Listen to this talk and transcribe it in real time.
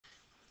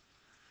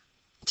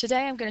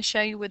Today I'm going to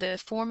show you where the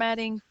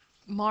formatting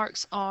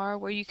marks are,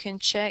 where you can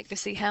check to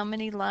see how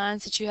many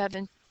lines that you have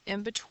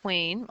in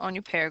between on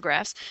your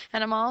paragraphs,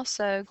 and I'm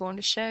also going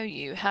to show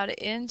you how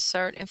to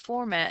insert and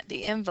format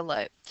the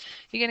envelope.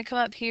 You're going to come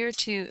up here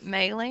to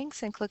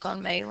Mailings and click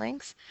on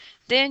Mailings.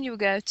 Then you'll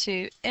go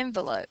to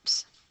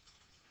Envelopes.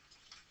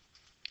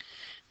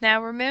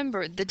 Now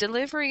remember, the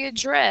delivery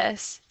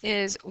address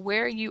is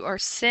where you are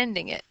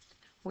sending it.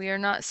 We are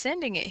not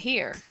sending it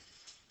here.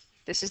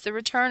 This is the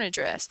return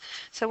address.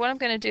 So what I'm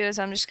going to do is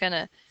I'm just going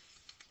to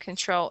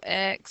Control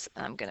X.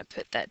 I'm going to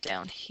put that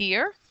down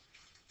here.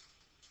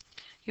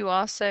 You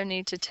also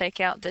need to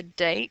take out the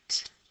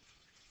date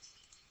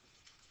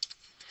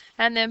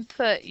and then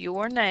put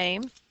your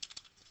name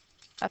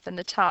up in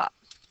the top.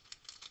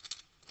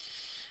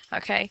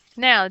 Okay,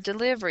 now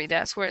delivery,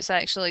 that's where it's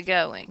actually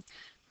going.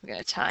 We're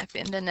going to type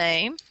in the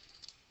name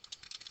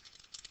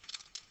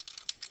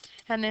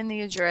and then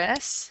the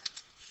address.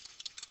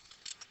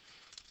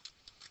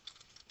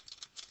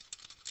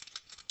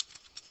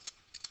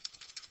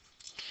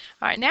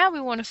 All right, now we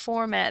want to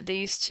format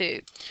these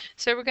two.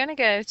 So we're going to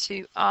go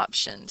to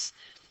Options.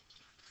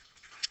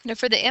 Now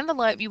for the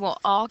envelope, you want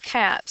all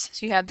caps.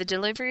 So you have the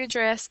delivery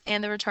address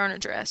and the return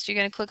address. You're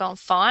going to click on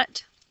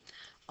Font,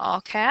 all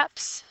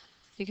caps.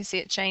 You can see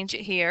it change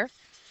it here.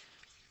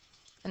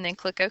 And then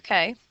click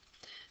OK.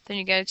 Then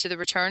you go to the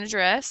return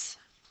address,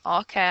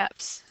 all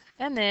caps,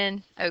 and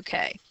then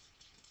OK.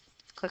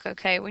 Click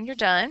OK when you're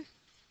done.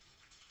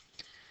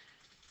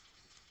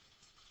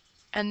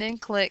 And then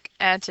click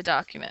Add to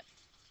Document.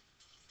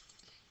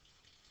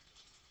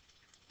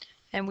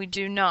 And we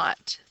do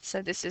not,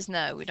 so this is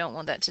no. We don't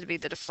want that to be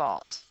the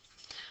default.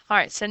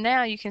 Alright, so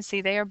now you can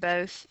see they are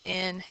both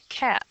in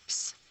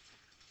caps.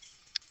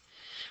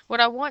 What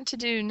I want to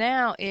do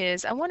now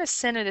is I want to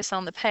center this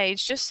on the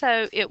page just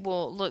so it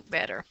will look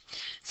better.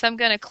 So I'm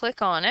going to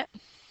click on it. I'm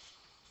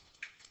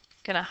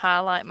going to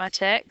highlight my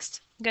text.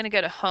 I'm going to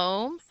go to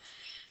Home.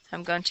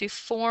 I'm going to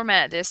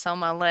format this on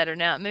my letter.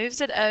 Now it moves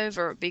it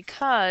over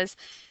because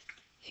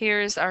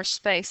here's our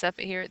space up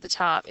here at the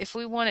top. If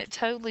we want it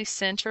totally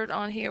centered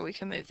on here, we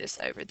can move this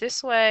over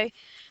this way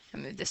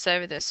and move this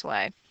over this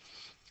way.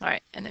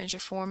 Alright, and there's your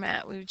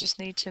format. We just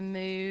need to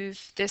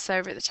move this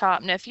over the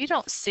top. Now if you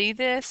don't see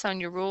this on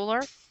your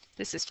ruler,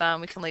 this is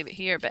fine, we can leave it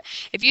here, but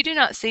if you do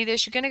not see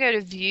this, you're going to go to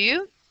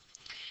View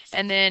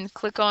and then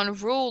click on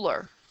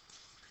Ruler.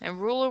 And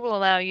Ruler will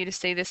allow you to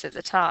see this at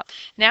the top.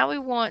 Now we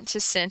want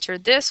to center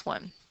this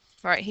one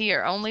right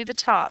here, only the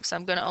top, so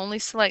I'm going to only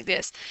select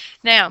this.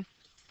 Now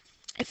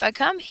if I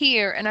come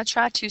here and I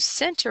try to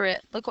center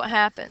it, look what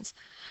happens.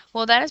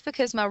 Well, that is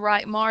because my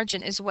right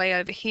margin is way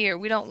over here.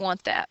 We don't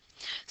want that.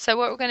 So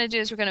what we're going to do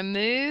is we're going to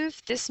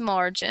move this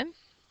margin.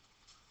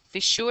 Be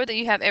sure that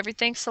you have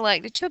everything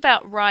selected to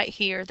about right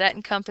here. That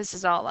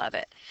encompasses all of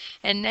it.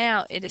 And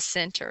now it is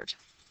centered.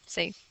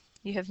 See,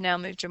 you have now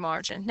moved your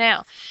margin.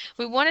 Now,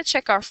 we want to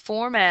check our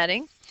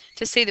formatting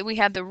to see that we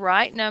have the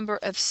right number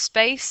of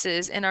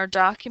spaces in our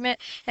document,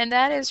 and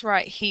that is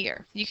right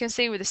here. You can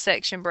see where the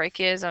section break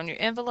is on your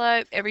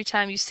envelope. Every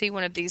time you see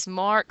one of these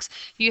marks,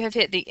 you have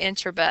hit the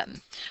Enter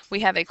button.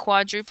 We have a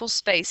quadruple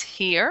space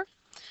here.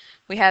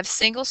 We have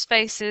single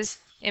spaces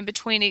in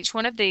between each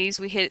one of these.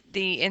 We hit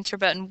the Enter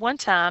button one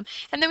time,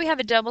 and then we have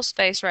a double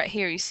space right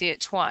here. You see it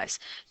twice.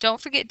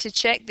 Don't forget to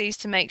check these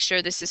to make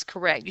sure this is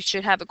correct. You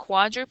should have a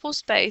quadruple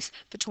space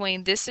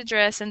between this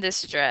address and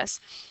this address.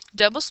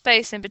 Double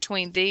space in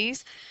between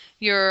these.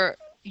 Your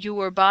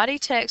body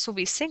text will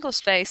be single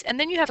space, and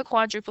then you have a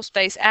quadruple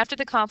space after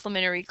the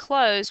complimentary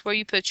close where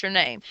you put your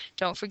name.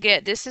 Don't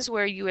forget, this is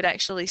where you would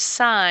actually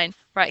sign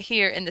right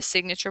here in the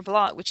signature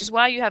block, which is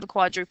why you have a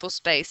quadruple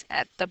space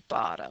at the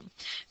bottom.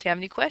 If you have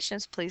any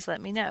questions, please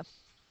let me know.